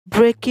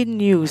Breaking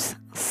news: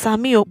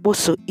 Sammie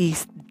Okposo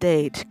is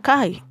dead.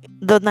 Kai,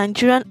 the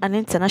Nigerian and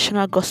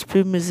international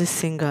gospel music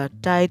singer,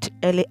 died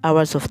early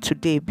hours of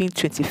today, being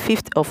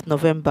 25th of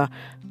November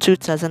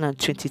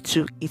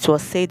 2022. It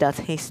was said that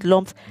he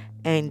slumped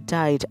and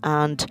died,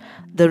 and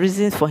the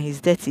reason for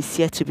his death is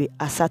yet to be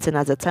ascertained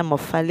at the time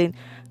of filing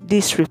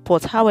this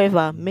report.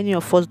 However, many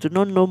of us do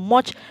not know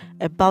much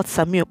about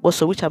Sammie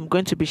Okposo, which I'm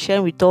going to be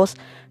sharing with us: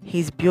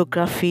 his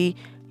biography,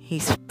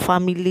 his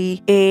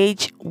family,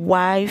 age,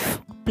 wife,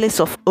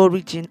 place of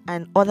origin,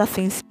 and other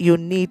things you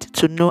need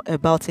to know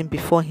about him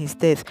before his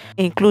death,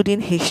 including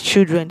his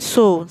children.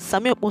 So,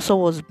 Sammie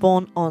Okposo was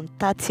born on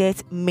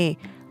 30th May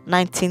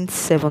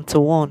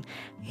 1971.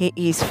 He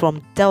is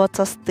from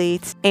Delta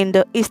State in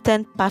the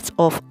eastern part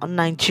of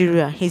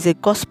Nigeria. He's a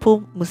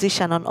gospel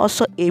musician and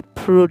also a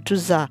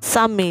producer,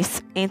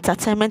 psalmist,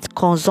 entertainment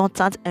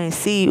consultant, and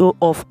CEO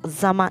of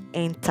Zama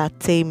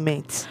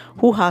Entertainment,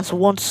 who has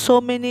won so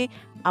many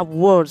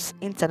awards,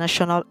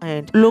 international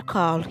and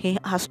local. He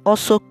has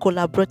also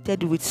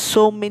collaborated with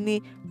so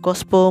many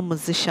gospel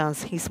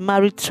musicians. He's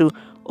married to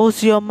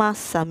Ozioma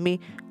Sammie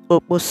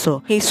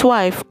Okposo. His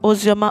wife,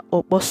 Ozioma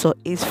Okposo,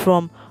 is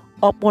from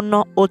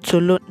Opono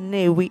Otolo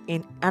Newi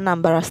in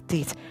Anambra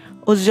State.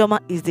 Ozioma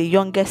is the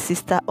youngest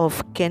sister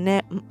of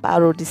Kene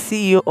Mparo, the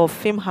CEO of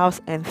Film House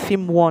and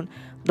Film One,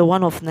 the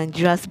one of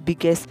Nigeria's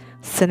biggest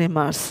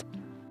cinemas.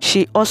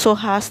 She also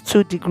has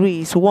 2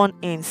 degrees, one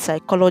in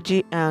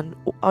psychology and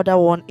other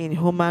one in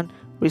human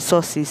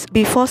resources.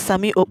 Before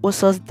Sammie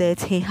Okposo's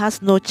death, he has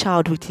no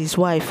child with his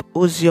wife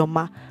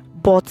Ozioma,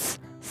 but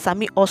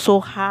Sammie also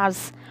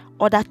has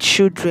other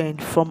children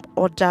from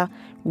other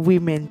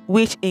women,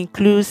 which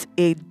includes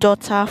a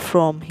daughter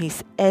from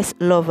his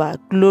ex-lover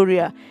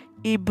Gloria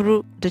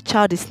Ibru. The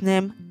child is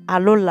named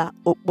Alola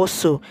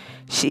Okposo.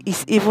 She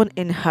is even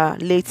in her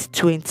late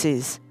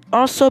 20s.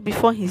 Also,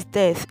 before his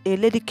death, a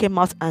lady came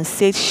out and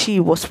said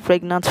she was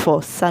pregnant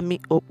for Sammie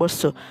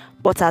Okposo,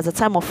 but at the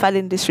time of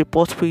filing this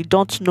report, we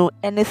don't know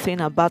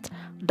anything about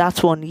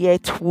that one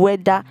yet,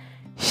 whether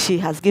she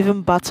has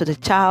given birth to the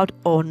child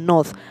or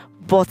not.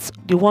 But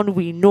the one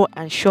we know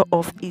and sure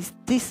of is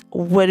this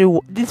very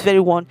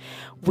one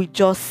we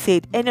just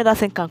said. Any other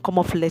thing can come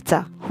up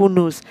later, who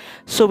knows.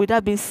 So with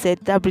that being said,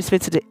 that brings me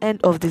to the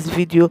end of this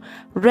video.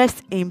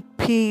 Rest in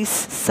peace,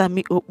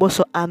 Sammie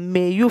Okposo, and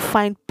may you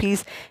find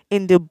peace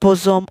in the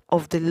bosom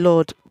of the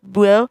Lord.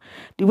 Well,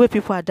 the way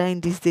people are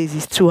dying these days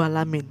is too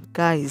alarming,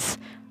 guys.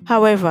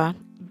 However,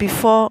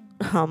 before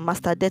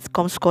Master Death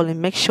comes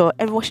calling,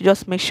 everyone should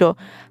just make sure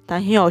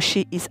that he or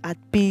she is at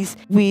peace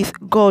with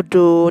God,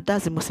 though.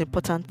 That's the most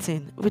important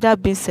thing. With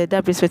that being said,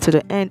 that brings me to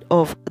the end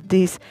of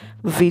this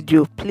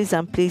video. Please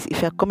and please,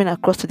 if you're coming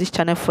across to this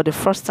channel for the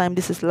first time,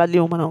 this is Lali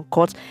Woman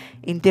Uncut.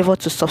 Endeavor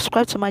to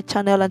subscribe to my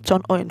channel and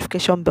turn on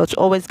notification bell to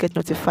always get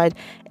notified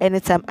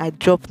anytime I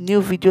drop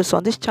new videos.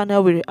 On this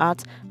channel, we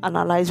react,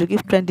 analyze, we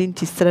give trending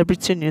to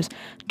celebrity news,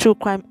 true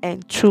crime,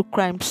 and true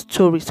crime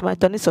stories. To my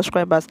returning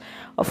subscribers,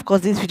 of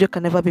course, this video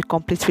can never be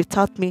complete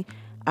without me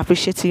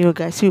appreciating you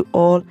guys. You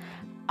all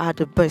are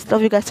the best.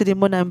 Love you guys to the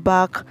moon and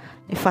back.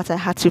 In fact, I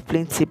had you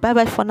plenty. Bye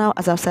bye for now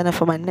as I'm signing up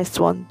for my next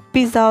one.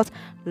 Peace out.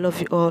 Love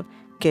you all.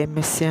 Que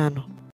Messiano.